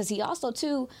kind of, because he also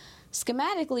too,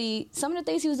 schematically, some of the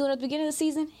things he was doing at the beginning of the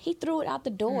season, he threw it out the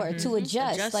door to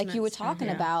adjust, like you were talking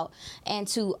about, and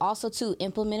to also to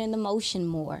implementing the motion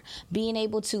more, being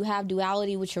able to have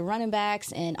duality with your running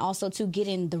backs, and also to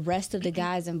getting the rest of the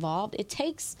guys involved. It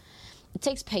takes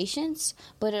patience,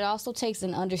 but it also takes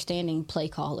an understanding play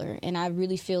caller, and I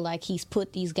really feel like he's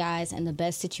put these guys in the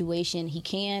best situation he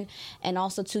can, and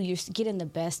also too, you're getting the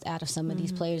best out of some of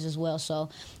these players as well. So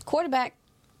quarterback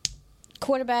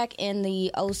and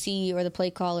the OC or the play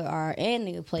caller are,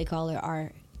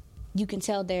 you can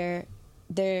tell they're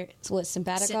they're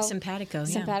simpatico. Simpatico, yeah.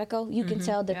 Simpatico. You can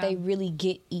tell that they really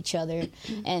get each other,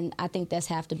 and I think that's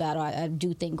half the battle. I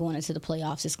do think going into the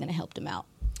playoffs is going to help them out.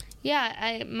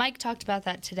 Yeah, Mike talked about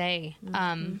that today.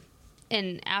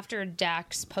 And after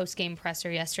Dak's post-game presser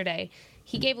yesterday,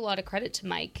 he gave a lot of credit to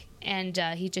Mike, and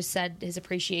he just said his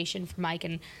appreciation for Mike.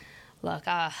 And look,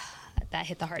 that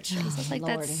hit the heartstrings. I was like,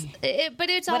 but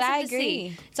it's awesome to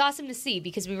see. It's awesome to see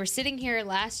because we were sitting here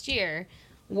last year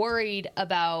worried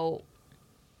about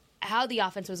how the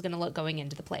offense was going to look going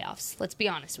into the playoffs. Let's be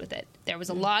honest with it. There was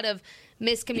a lot of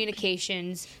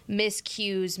miscommunications,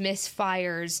 miscues,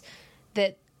 misfires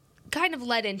that kind of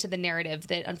led into the narrative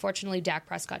that unfortunately Dak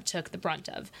Prescott took the brunt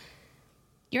of.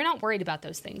 You're not worried about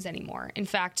those things anymore. In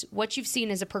fact, what you've seen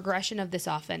is a progression of this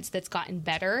offense that's gotten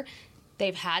better.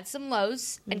 They've had some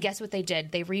lows, and guess what they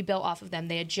did? They rebuilt off of them.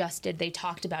 They adjusted. They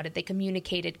talked about it. They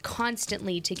communicated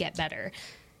constantly to get better.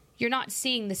 You're not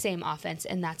seeing the same offense,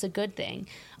 and that's a good thing.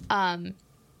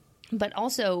 But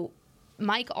also,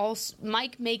 Mike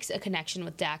makes a connection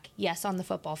with Dak, yes, on the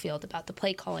football field about the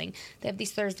play calling. They have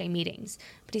these Thursday meetings.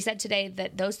 But he said today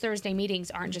that those Thursday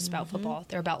meetings aren't just about football.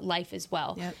 They're about life as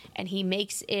well. Yep. And he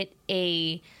makes it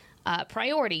a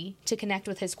priority to connect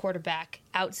with his quarterback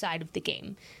outside of the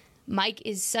game. Mike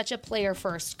is such a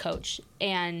player-first coach,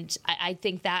 and I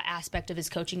think that aspect of his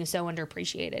coaching is so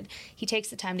underappreciated. He takes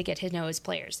the time to get to know his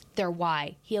players, their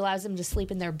why. He allows them to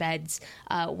sleep in their beds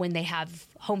when they have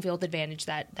home field advantage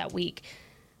that week.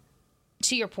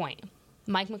 To your point,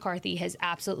 Mike McCarthy has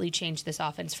absolutely changed this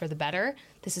offense for the better.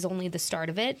 This is only the start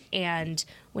of it, and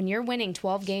when you're winning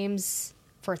 12 games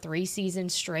for 3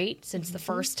 seasons straight for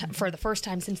the first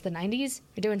time since the 90s,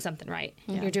 you're doing something right.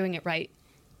 Yeah. You're doing it right.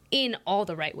 In all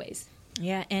the right ways.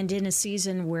 Yeah, and in a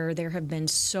season where there have been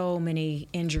so many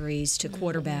injuries to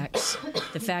quarterbacks,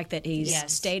 the fact that he's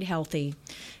stayed healthy,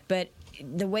 but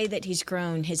the way that he's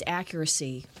grown, his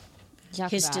accuracy,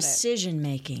 his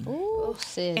decision-making. Ooh,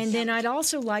 sis. And then I'd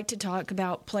also like to talk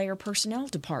about player personnel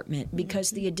department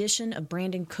because the addition of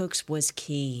Brandon Cooks was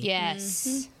key.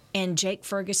 Yes. And Jake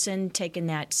Ferguson taking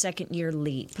that second-year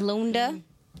leap. Linda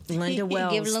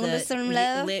Wells. Give Linda some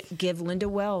love. Give Linda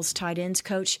Wells, tight ends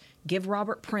coach. Give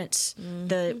Robert Prince,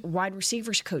 the wide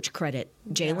receivers coach, credit.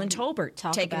 Jalen Tolbert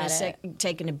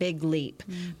taking a big leap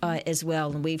as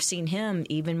well. And we've seen him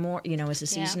even more, as the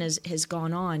season has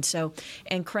gone on. So,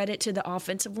 and credit to the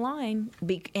offensive line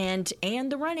and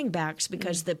the running backs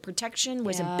because the protection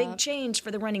was a big change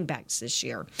for the running backs this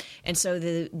year. And so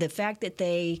the fact that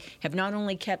they have not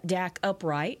only kept Dak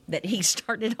upright, that he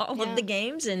started all of the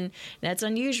games, and that's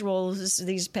unusual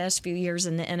these past few years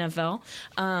in the NFL,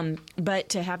 but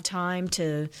to have time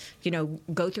to,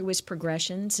 go through his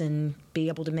progressions and be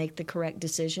able to make the correct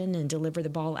decision and deliver the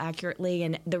ball accurately.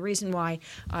 And the reason why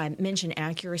I mention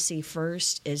accuracy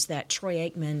first is that Troy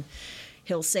Aikman,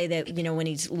 he'll say that, when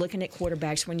he's looking at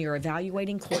quarterbacks, when you're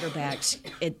evaluating quarterbacks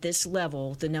at this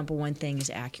level, the number one thing is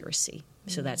accuracy.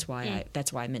 So that's why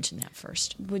I mentioned that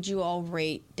first. Would you all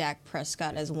rate Dak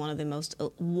Prescott as one of the most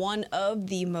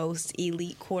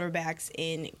elite quarterbacks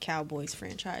in Cowboys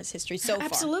franchise history so far?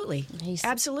 Absolutely. He's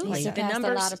Absolutely. surpassed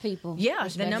a lot of people. Yeah,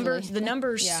 the numbers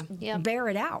bear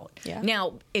it out. Yeah.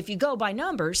 Now, if you go by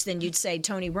numbers, then you'd say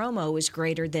Tony Romo is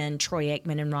greater than Troy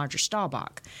Aikman and Roger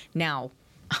Staubach. Now,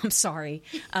 I'm sorry.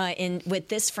 With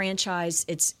this franchise,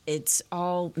 it's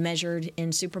all measured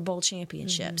in Super Bowl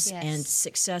championships and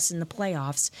success in the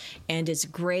playoffs. And it's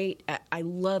great. I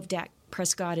love Dak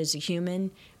Prescott as a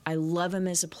human. I love him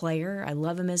as a player. I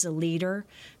love him as a leader.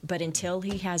 But until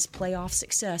he has playoff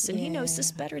success, and he knows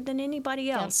this better than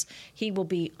anybody else, he will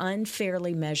be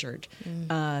unfairly measured.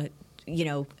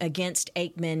 Against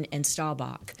Aikman and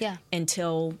Staubach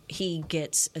until he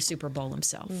gets a Super Bowl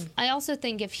himself. I also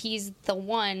think if he's the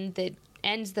one that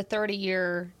ends the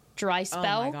 30-year dry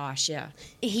spell, oh my gosh,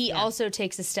 he also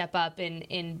takes a step up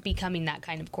in becoming that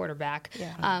kind of quarterback.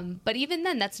 Yeah. But even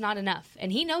then, that's not enough.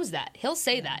 And he knows that. He'll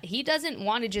say that. He doesn't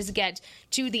want to just get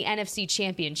to the NFC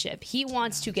Championship. He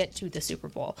wants to get to the Super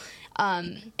Bowl.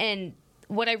 And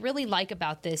what I really like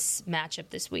about this matchup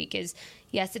this week is,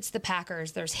 yes, it's the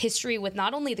Packers. There's history with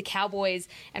not only the Cowboys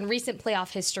and recent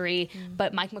playoff history,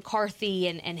 but Mike McCarthy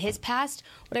and his past.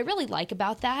 What I really like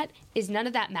about that is none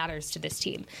of that matters to this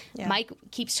team. Yeah. Mike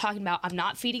keeps talking about, I'm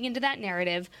not feeding into that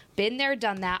narrative. Been there,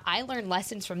 done that. I learned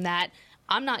lessons from that.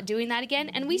 I'm not doing that again.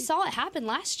 And we saw it happen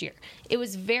last year. It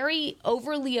was very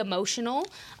overly emotional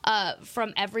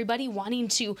from everybody wanting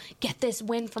to get this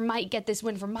win from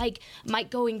Mike, Mike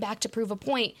going back to prove a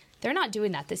point. They're not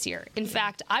doing that this year. In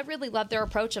fact, I really love their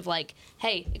approach of like,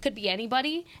 hey, it could be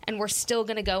anybody, and we're still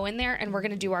going to go in there, and we're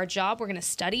going to do our job. We're going to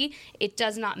study. It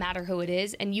does not matter who it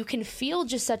is. And you can feel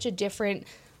just such a different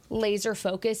laser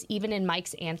focus, even in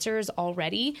Mike's answers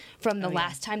already from the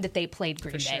last time that they played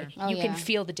Green Bay. sure. You can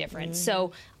feel the difference.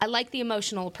 So I like the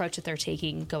emotional approach that they're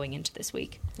taking going into this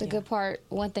week. The good part,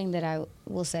 one thing that I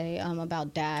will say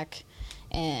about Dak,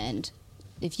 and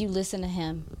if you listen to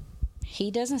him,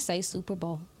 he doesn't say Super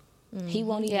Bowl. He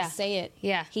won't even say it.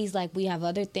 Yeah. He's like, we have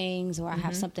other things, or I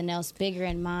have something else bigger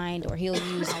in mind, or he'll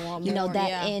use,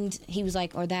 end. He was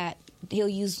like, or that. He'll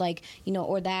use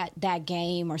or that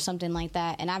game or something like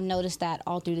that. And I've noticed that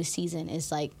all through the season.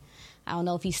 It's like, I don't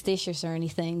know if he's stitious or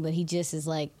anything, but he just is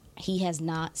like, he has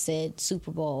not said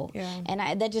Super Bowl. Yeah. And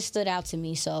that just stood out to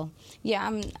me. So,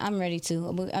 yeah, I'm ready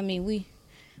to. I mean,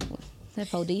 that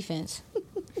whole defense.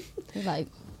 We're like,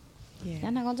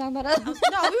 y'all not going to talk about us? No, we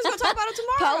was going to talk about it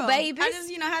tomorrow. Po babies. I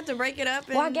just, had to break it up.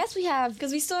 Well, I guess we have.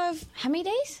 Because we still have How many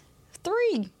days?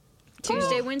 3.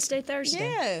 Tuesday, Wednesday, Thursday.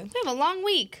 Yeah. We have a long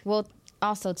week. Well,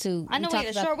 also, too. I know we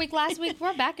had a short week last week.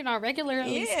 We're back in our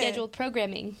regularly scheduled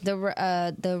programming. The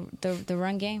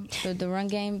run game, the run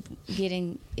game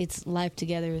getting its life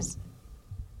together is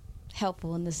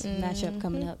helpful in this matchup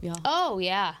coming up, y'all. Oh,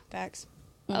 yeah. Facts.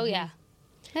 Oh, yeah.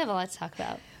 We have a lot to talk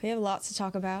about. We have lots to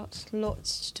talk about.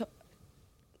 Lots to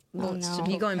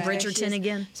You going Bridgerton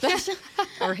again?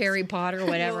 Or Harry Potter,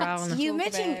 whatever. I don't know. You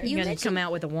mentioned You're going to come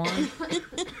out with a wand?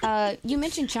 you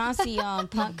mentioned Chauncey on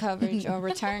punt coverage or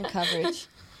return coverage,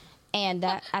 and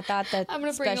that I thought that I'm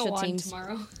going to bring a special wand teams.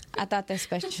 tomorrow. I thought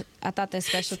that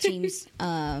special teams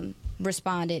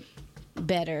responded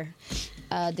better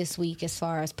this week as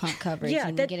far as punt coverage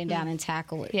and getting down and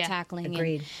tackling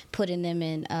Agreed. and putting them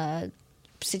in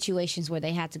situations where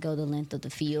they had to go the length of the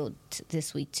field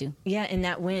this week too. Yeah, and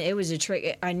that wind, it was a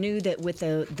trick. I knew that with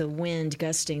the wind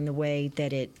gusting the way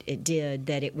that it did,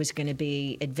 that it was going to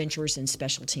be adventures in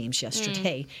special teams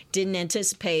yesterday. Didn't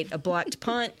anticipate a blocked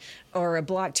punt or a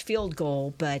blocked field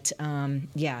goal, but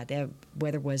the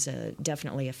weather was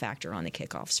definitely a factor on the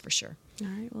kickoffs for sure. All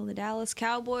right, well, the Dallas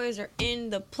Cowboys are in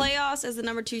the playoffs as the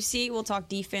number 2 seed. We'll talk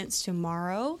defense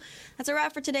tomorrow. That's a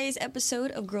wrap for today's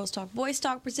episode of Girls Talk Boys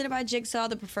Talk, presented by Jigsaw,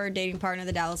 the preferred dating partner of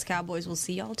the Dallas Cowboys. We'll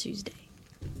see y'all Tuesday.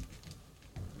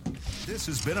 This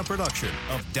has been a production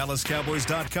of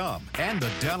DallasCowboys.com and the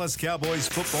Dallas Cowboys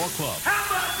Football Club. How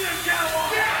about this,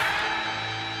 Cowboys? Yeah!